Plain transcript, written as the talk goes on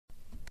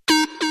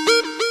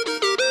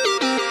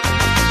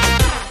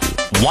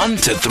1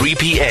 to 3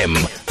 p.m.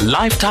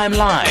 Lifetime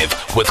Live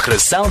with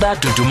Griselda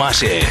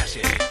Dudumashe.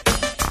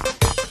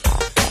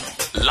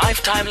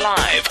 Lifetime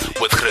Live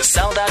with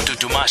Griselda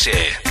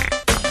Dudumashe.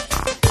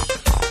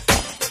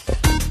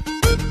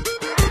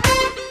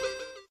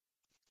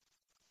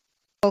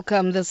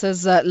 Welcome. This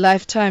is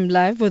Lifetime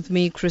Live with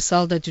me,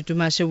 Griselda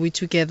Dudumashe. We're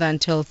together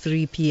until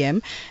 3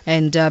 p.m.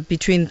 And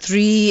between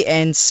 3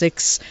 and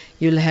 6,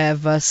 you'll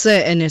have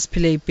Sir Ernest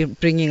Pillay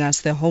bringing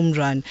us the home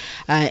run.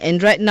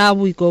 And right now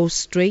we go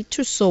straight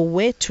to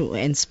Soweto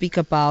and speak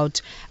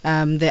about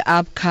the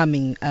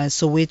upcoming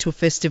Soweto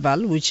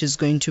Festival, which is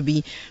going to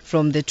be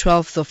from the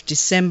 12th of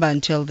December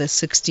until the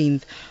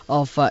 16th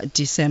of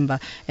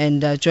December.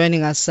 And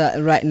joining us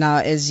right now,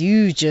 as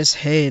you just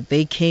heard,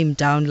 they came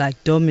down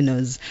like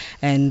dominoes.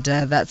 And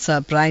that's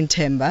Brian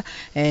Themba,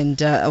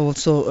 and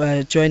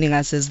also joining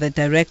us is the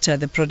director,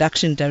 the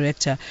production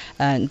director,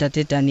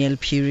 Daniel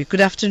Phiri.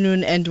 Good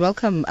afternoon and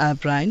welcome,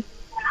 Brian.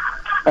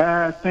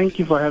 Thank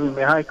you for having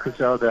me. Hi,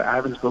 Griselda. I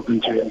haven't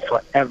spoken to you in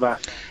forever.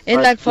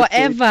 Ain't like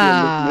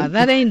forever.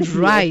 That ain't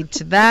right.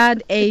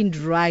 That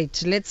ain't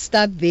right. Let's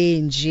start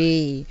there,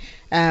 Nj.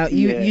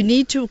 You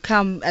need to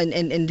come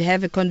and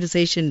have a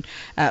conversation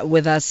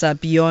with us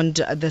beyond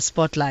the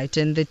spotlight,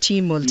 and the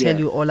team will tell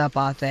you all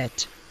about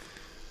that.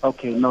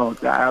 Okay, no,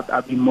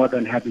 I'll be more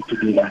than happy to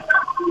do that.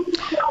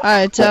 All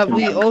right,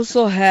 we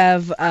also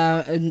have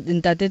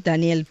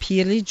Daniel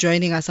Phiri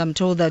joining us. I'm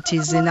told that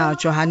he's in our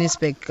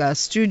Johannesburg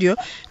studio.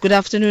 Good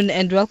afternoon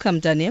and welcome,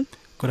 Daniel.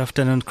 Good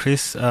afternoon,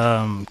 Chris.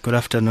 Good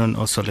afternoon,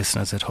 also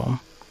listeners at home.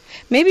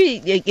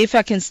 Maybe if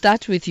I can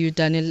start with you,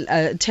 Daniel,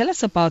 tell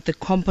us about the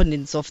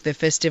components of the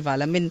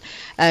festival. I mean,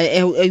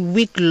 a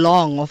week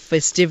long of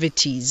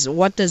festivities.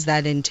 What does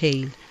that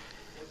entail?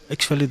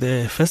 Actually,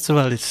 the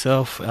festival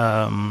itself,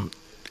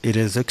 it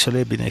has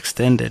actually been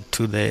extended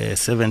to the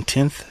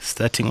 17th,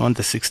 starting on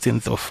the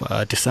 16th of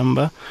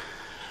December.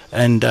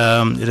 And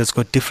it has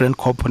got different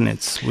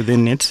components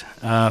within it.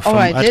 All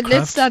right,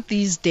 let's start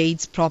these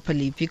dates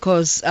properly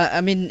because,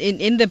 I mean,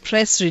 in the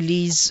press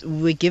release,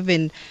 we're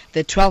given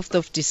the 12th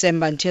of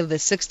December until the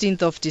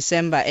 16th of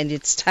December, and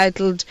it's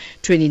titled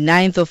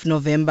 29th of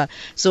November.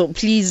 So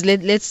please,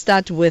 let's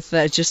start with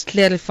just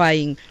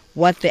clarifying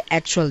what the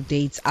actual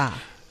dates are.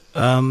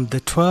 The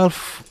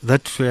 12th,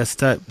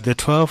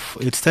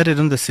 it started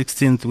on the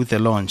 16th with the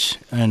launch,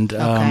 and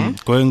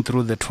going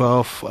through the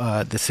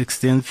 12th, the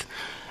 16th,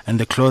 and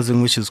the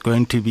closing, which is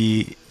going to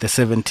be the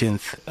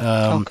 17th.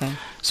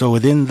 So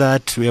within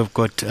that, we have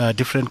got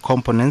different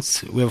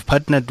components. We have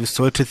partnered with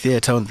Soweto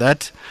Theatre on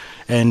that,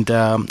 and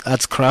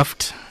Arts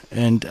Craft,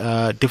 and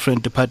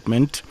different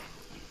department.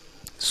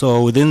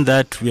 So within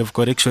that, we have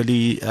got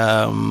actually...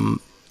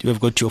 you have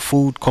got your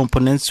food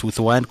components with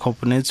wine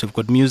components. You've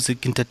got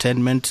music,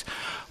 entertainment,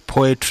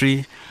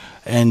 poetry,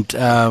 and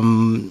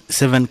 7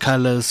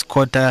 colors,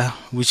 kota,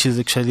 which is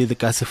actually the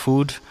Kasi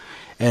food,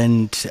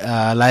 and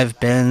live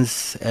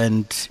bands,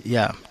 and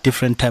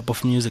different type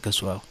of music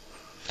as well.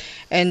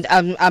 And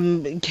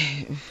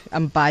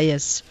I'm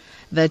biased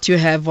that you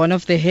have one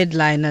of the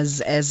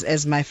headliners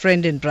as my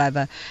friend and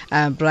brother,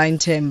 Brian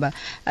Themba.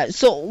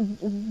 So,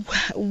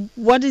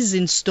 what is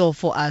in store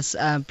for us,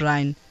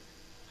 Brian?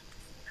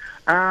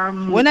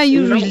 When are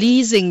you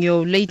releasing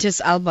your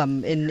latest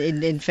album?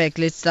 In fact,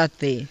 let's start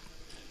there.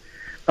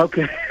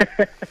 Okay.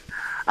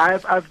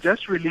 I've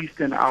just released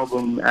an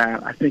album,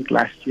 I think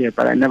last year,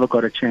 but I never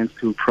got a chance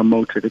to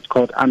promote it. It's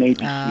called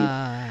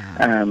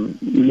UnABC.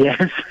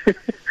 Yes.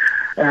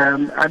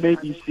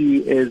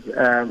 UnABC is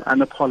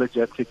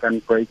unapologetic,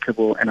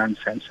 unbreakable, and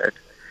uncensored.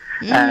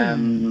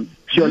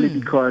 Purely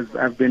because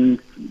I've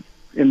been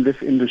in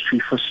this industry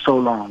for so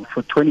long,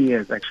 for 20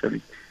 years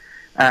actually.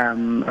 I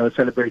was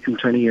celebrating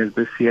 20 years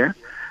this year,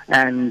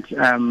 and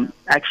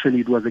actually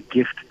it was a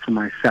gift to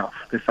myself,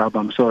 this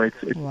album. So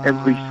it's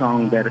every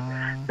song that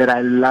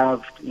I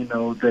loved,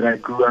 that I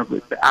grew up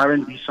with, the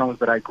R&B songs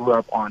that I grew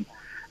up on.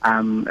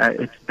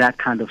 It's that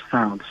kind of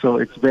sound. So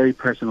it's very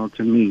personal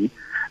to me,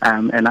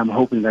 and I'm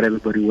hoping that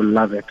everybody will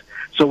love it.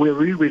 So we're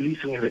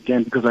re-releasing it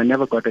again because I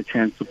never got a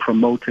chance to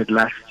promote it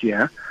last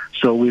year.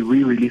 So we're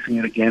re-releasing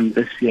it again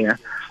this year.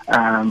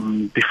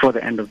 Before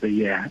the end of the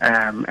year,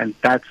 and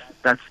that's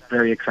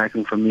very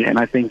exciting for me. And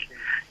I think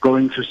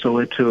going to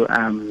Soweto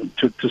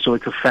to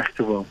Soweto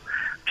Festival,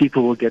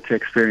 people will get to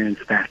experience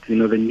that. The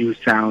new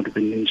sound, the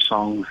new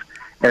songs,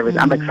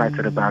 everything. I'm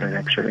excited about it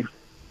actually.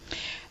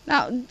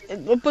 Now,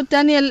 but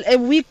Daniel, a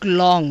week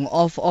long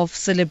of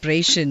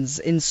celebrations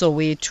in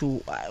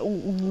Soweto,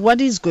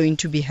 what is going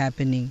to be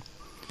happening?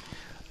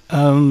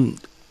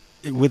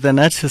 With an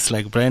artist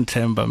like Brian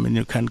Themba, I mean,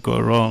 you can't go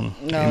wrong.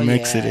 It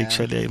makes it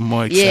actually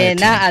more exciting. Yeah,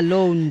 not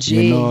alone,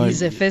 Jay.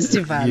 He's a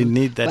festival. You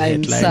need that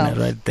headliner himself.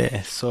 Right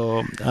there.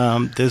 So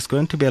there's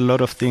going to be a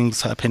lot of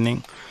things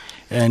happening.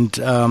 And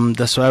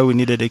that's why we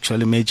needed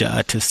actually major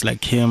artists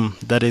like him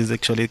that is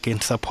actually can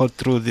support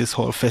through this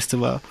whole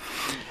festival.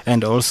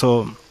 And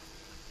also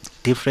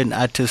different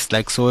artists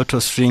like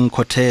Soweto String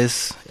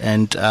Quartets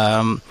and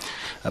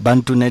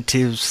Bantu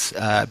Natives,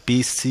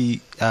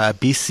 BC,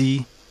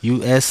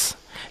 US,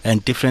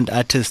 and different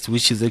artists,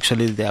 which is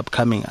actually the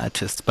upcoming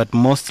artists. But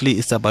mostly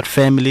it's about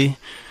family.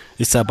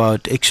 It's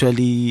about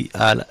actually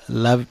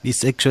love.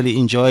 It's actually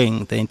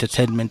enjoying the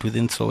entertainment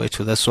within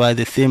Soweto. That's why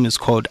the theme is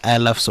called I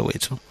Love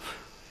Soweto.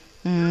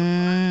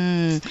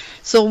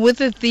 So with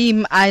the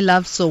theme I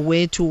Love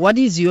Soweto, what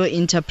is your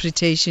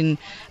interpretation,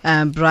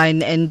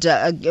 Brian? And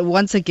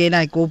once again,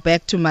 I go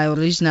back to my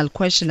original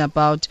question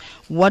about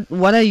what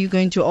are you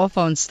going to offer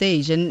on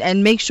stage,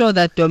 and make sure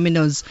that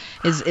Domino's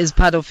is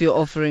part of your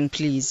offering,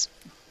 please.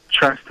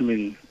 Trust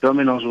me,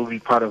 Domino's will be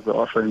part of the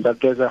offering,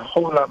 but there's a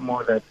whole lot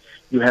more that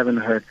you haven't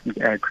heard,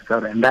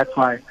 Griselda, and that's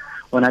why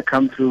when I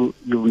come through,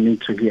 you will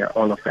need to hear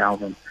all of the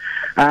album.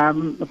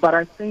 But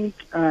I think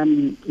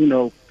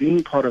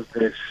being part of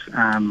this,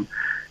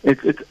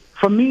 it's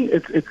for me,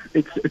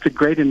 it's a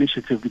great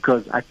initiative,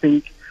 because I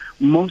think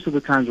most of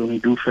the times when we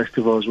do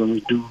festivals, when we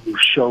do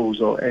shows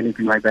or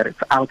anything like that,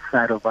 it's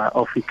outside of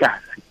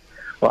Ofikasi,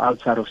 or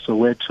outside of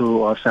Soweto,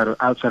 or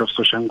outside of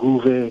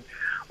Soshanguve,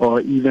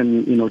 or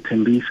even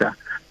Tembisa.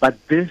 But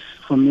this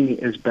for me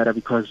is better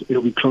because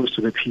it'll be close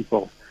to the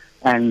people,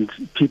 and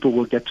people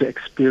will get to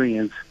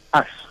experience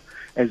us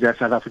as their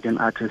South African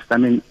artists. I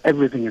mean,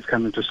 everything is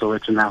coming to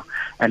Soweto now,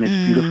 and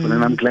it's beautiful.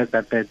 And I'm glad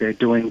that they're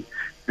doing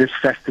this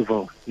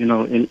festival,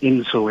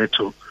 in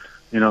Soweto.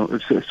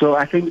 So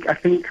I think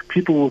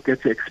people will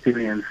get to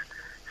experience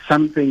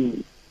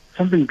something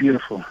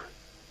beautiful,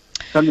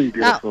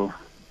 Now,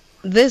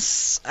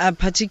 this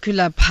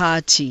particular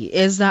party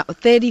is now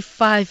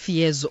 35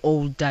 years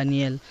old,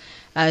 Daniel.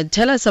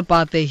 Tell us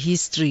about the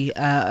history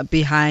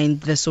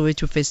behind the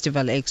Soweto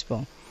Festival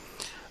Expo.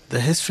 The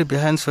history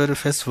behind Soweto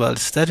Festival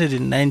started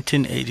in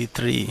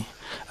 1983,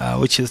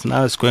 which is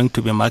going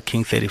to be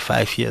marking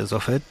 35 years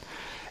of it.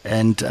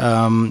 And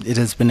it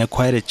has been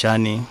quite a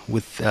journey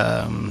with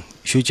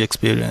huge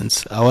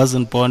experience. I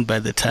wasn't born by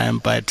the time,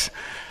 but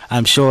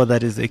I'm sure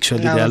that is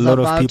actually there are a lot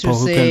of people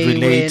who can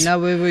relate.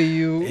 Where were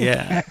you?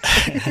 Yeah.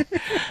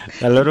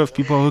 A lot of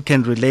people who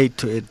can relate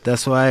to it.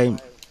 That's why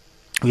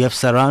we have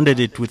surrounded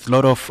it with a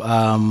lot of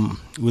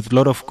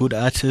good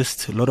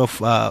artists, a lot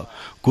of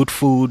good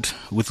food,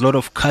 with a lot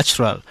of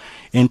cultural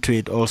into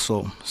it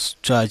also,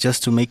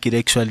 just to make it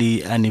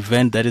actually an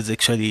event that is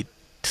actually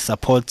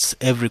supports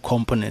every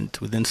component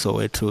within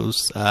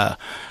Soweto's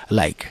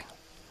like.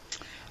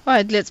 All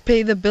right, let's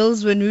pay the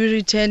bills. When we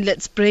return,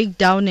 let's break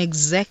down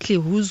exactly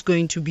who's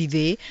going to be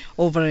there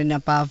over and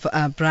above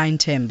Brian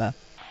Themba.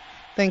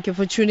 Thank you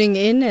for tuning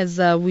in as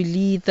we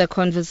lead the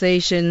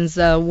conversations.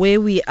 Where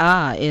we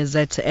are is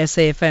at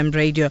SAFM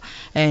Radio,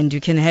 and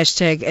you can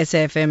hashtag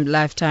SAFM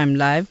Lifetime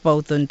Live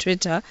both on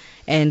Twitter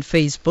and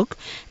Facebook.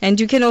 And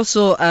you can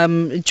also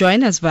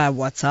join us via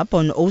WhatsApp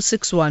on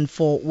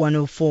 0614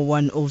 104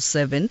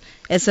 107,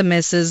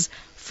 SMSs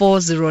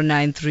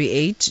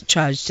 40938,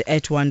 charged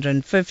at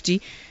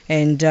 150.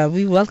 And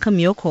we welcome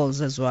your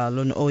calls as well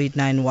on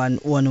 0891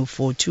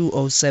 104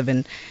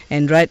 207.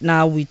 And right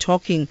now we're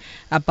talking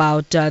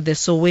about the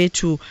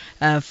Soweto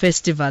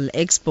Festival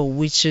Expo,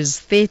 which is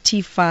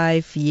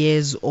 35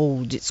 years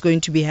old. It's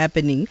going to be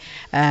happening.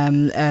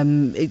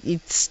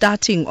 It's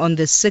starting on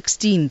the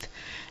 16th.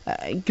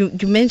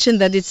 You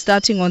mentioned that it's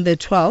starting on the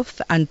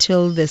 12th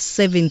until the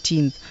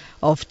 17th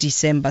of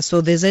December. So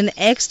there's an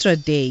extra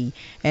day,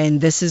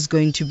 and this is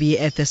going to be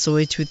at the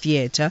Soweto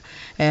Theatre,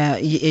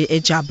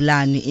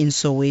 Ejablani in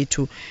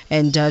Soweto.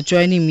 And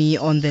joining me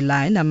on the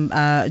line, I'm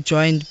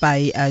joined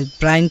by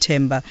Brian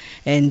Themba,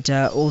 and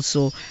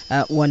also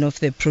one of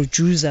the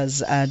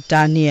producers,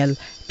 Daniel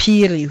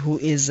Phiri, who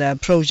is a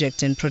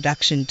project and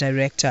production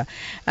director.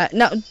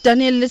 Now,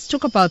 Daniel, let's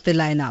talk about the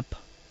lineup.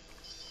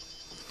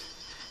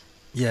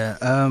 Yeah,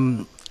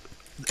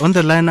 on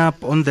the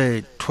lineup on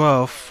the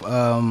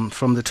 12th,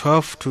 from the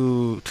 12th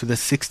to the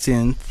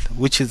 16th,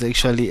 which is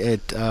actually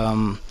at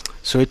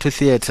Soweto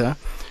Theatre,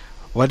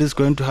 what is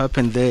going to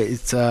happen there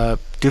is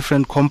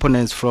different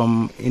components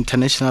from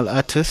international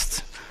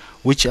artists,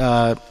 which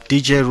are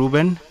DJ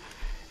Ruben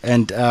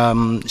and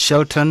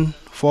Shelton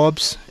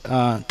Forbes,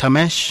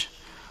 Tamesh,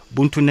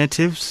 Buntu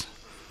Natives,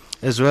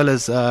 as well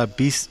as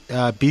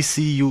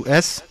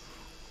BCUS.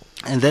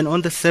 And then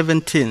on the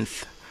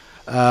 17th,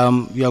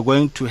 we are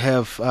going to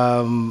have,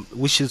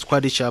 which is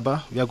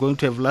Kwadishaba, we are going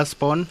to have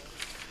Lasbon,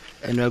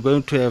 and we are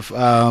going to have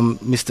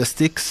Mr.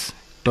 Sticks,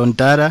 Don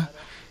Dada,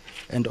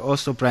 and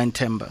also Brian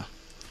Themba,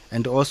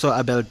 and also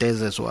Abel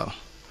Dez as well.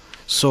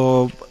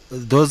 So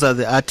those are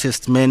the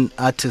main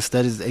artists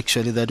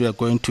that we are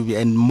going to be,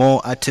 and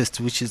more artists,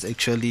 which is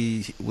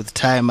actually, with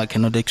time, I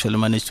cannot actually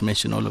manage to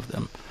mention all of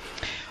them.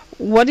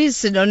 What is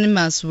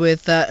synonymous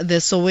with the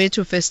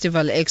Soweto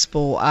Festival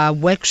Expo are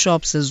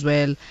workshops as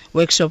well,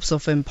 workshops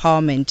of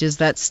empowerment. Is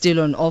that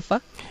still on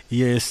offer?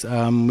 Yes,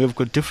 we've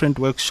got different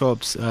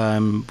workshops,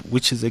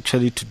 which is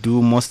actually to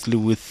do mostly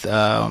with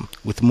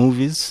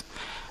movies.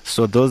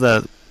 So those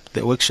are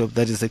the workshops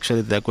that is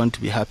actually they're going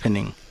to be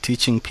happening,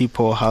 teaching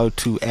people how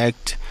to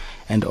act,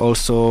 and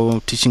also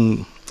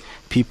teaching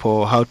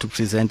people how to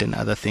present and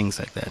other things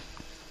like that.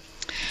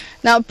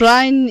 Now,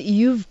 Brian,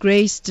 you've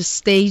graced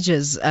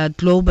stages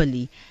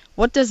globally.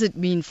 What does it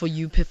mean for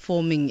you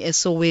performing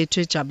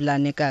Soweto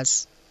Jabulani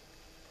Kas?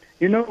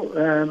 You know,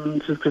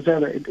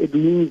 it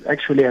means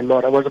actually a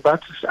lot. I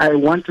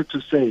wanted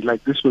to say,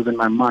 like, this was in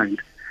my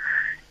mind.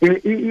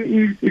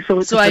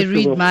 So I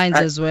read minds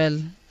as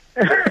well.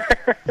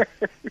 It's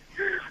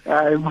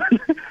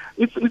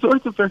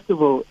Soweto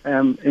Festival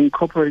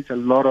incorporates a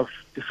lot of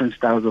different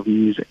styles of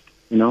music,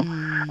 you know,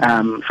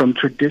 from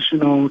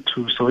traditional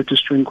to Soweto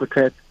string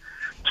quartet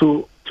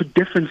to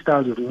different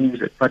styles of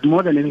music. But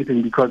more than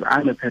anything, because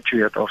I'm a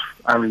patriot of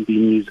R&B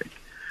music,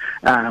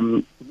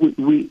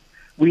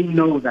 we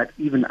know that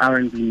even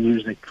R&B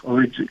music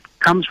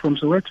comes from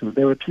Soweto.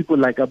 There were people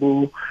like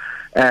Blondie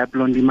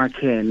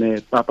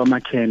Makene, Papa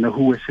Makene,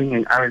 who were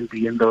singing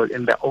R&B in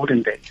the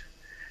olden days,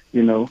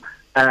 you know.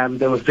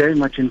 They were very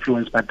much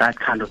influenced by that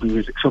kind of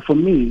music. So for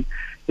me,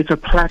 it's a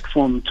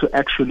platform to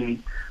actually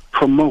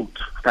promote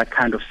that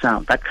kind of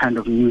sound, that kind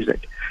of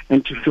music,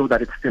 and to show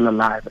that it's still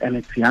alive. And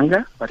it's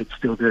younger, but it's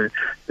still the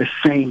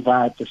same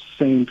vibe, the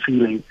same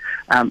feeling.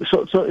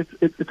 So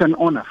it's an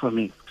honor for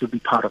me to be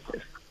part of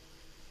this.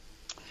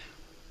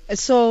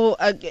 So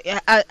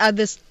are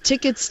the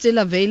tickets still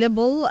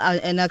available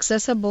and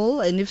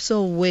accessible? And if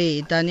so,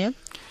 where, Daniel?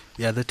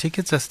 Yeah, the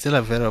tickets are still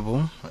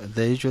available.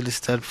 They usually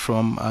start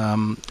from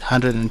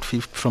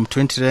 150, from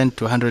 20 rand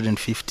to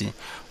 150,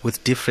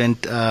 with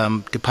different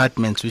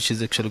departments, which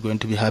is actually going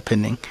to be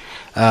happening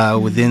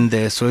within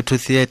the Soweto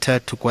Theatre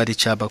to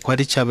Kwadichaba.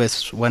 Kwadichaba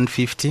is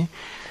 150.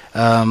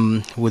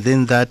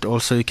 Within that,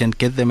 also you can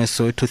get them at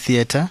Soweto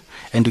Theatre,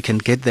 and you can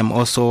get them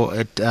also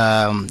at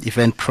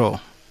Event Pro,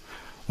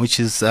 which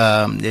is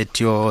at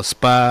your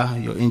spa,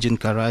 your engine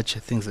garage,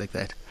 things like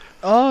that.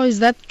 Oh, is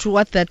that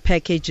what that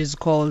package is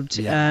called?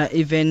 Yeah.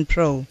 Event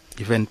Pro.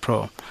 Event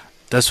Pro.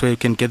 That's where you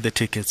can get the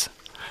tickets.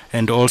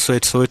 And also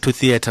at Soweto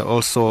Theatre,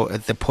 also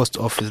at the post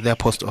office, their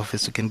post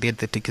office, you can get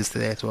the tickets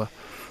there as well.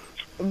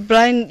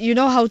 Brian, you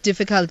know how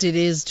difficult it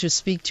is to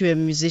speak to a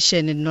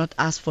musician and not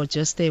ask for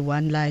just a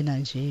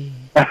one-liner.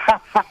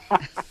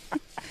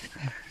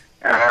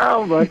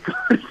 Oh my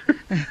God.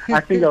 I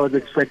think I was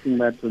expecting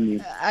that from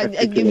you.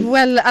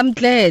 Well, I'm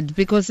glad,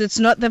 because it's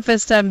not the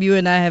first time you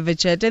and I have a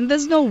chat, and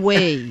there's no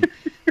way.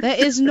 There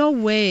is no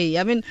way.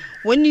 I mean,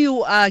 when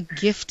you are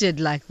gifted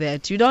like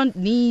that, you don't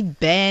need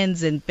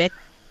bands and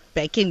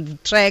backing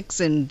tracks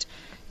and,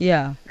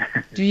 yeah.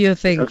 Do your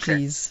thing, okay.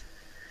 Please.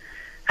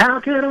 How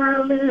can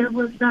I live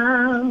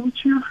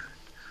without you?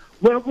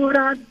 What would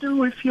I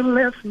do if you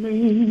left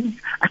me?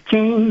 I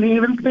can't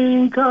even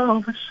think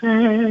of a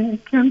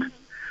second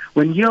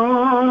when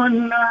you're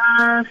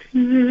not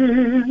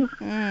here.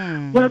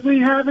 What we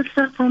have is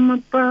sent from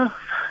above.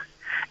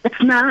 It's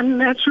not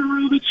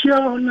natural that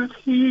you're not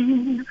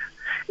here.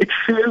 It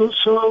feels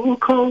so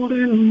cold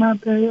in my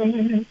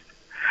bed,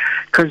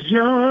 'cause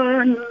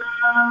you're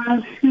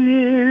not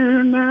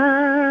here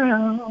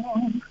now.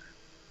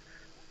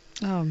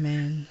 Oh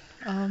man,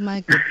 oh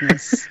my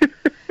goodness.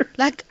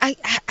 Like I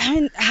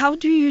mean, how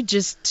do you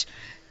just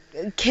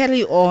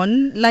carry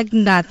on like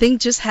nothing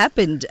just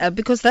happened?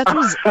 Because that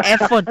was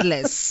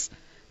effortless.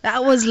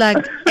 That was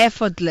like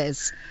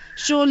effortless.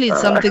 Surely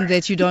it's something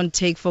that you don't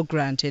take for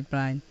granted,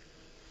 Brian.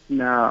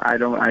 No, I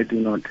don't. I do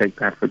not take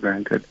that for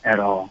granted at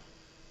all.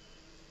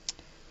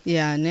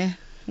 Yeah, ne?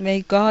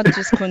 May God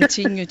just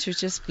continue to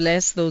just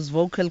bless those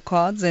vocal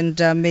cords, and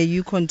may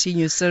you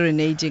continue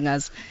serenading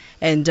us.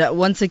 And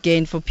once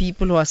again, for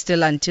people who are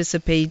still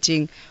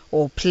anticipating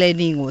or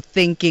planning or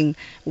thinking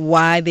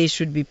why they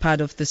should be part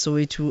of the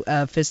Soweto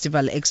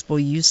Festival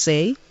Expo, you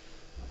say?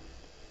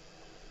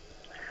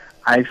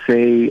 I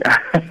say,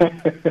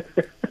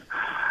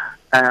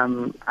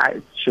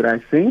 should I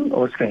sing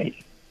or say?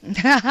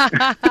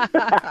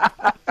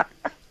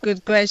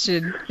 Good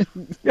question.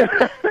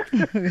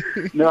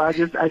 No, I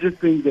just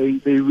think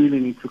they really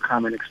need to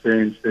come and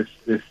experience this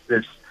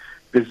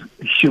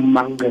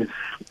humongous,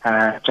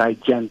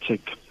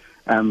 gigantic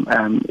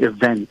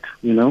event,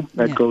 you know,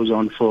 that goes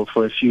on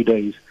for a few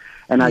days.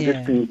 And I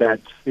just think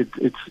that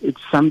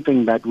it's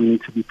something that we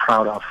need to be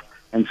proud of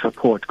and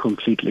support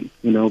completely,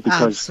 you know,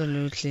 because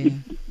absolutely,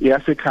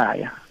 yes,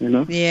 you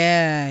know.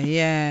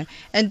 Yeah.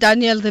 And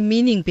Daniel, the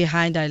meaning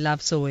behind I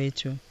Love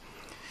Soweto.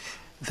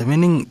 The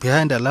meaning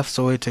behind I Love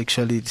Soweto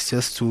actually is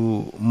just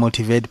to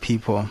motivate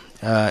people,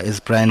 as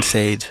Brian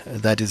said,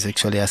 that is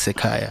actually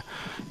Asekaya.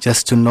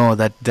 Just to know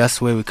that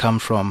that's where we come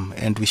from,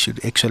 and we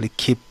should actually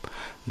keep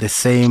the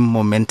same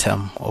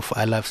momentum of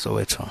I Love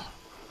Soweto.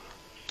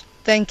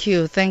 Thank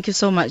you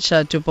so much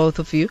to both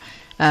of you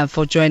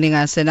for joining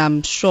us, and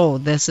I'm sure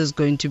this is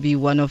going to be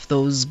one of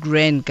those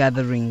grand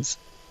gatherings.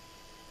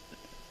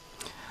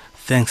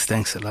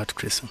 Thanks a lot,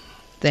 Chris.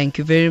 Thank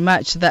you very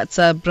much. That's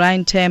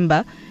Brian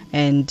Themba,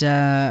 and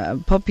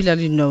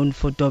popularly known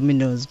for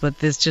Dominoes, but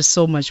there's just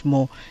so much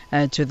more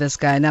to this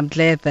guy, and I'm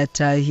glad that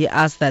he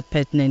asked that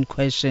pertinent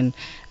question,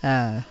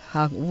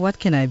 what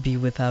can I be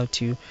without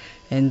you?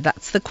 And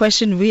that's the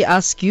question we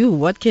ask you.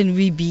 What can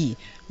we be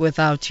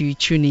without you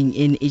tuning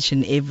in each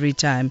and every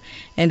time.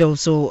 And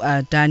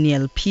also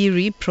Daniel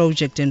Phiri,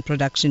 Project and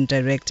Production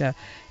Director.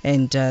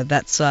 And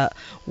that's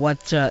what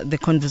the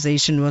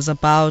conversation was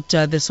about.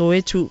 The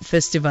Soweto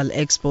Festival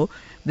Expo.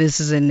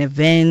 This is an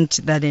event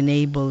that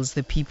enables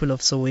the people of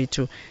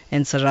Soweto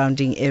and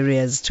surrounding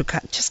areas to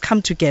just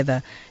come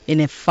together in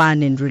a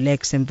fun and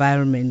relaxed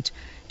environment.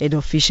 It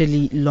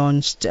officially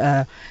launched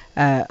on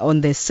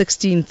the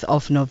 16th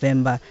of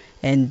November,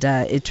 and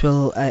it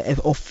will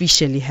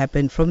officially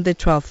happen from the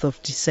 12th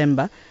of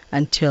December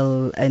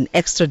until an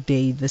extra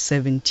day, the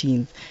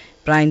 17th.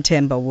 Brian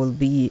Themba will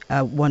be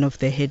one of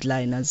the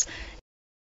headliners.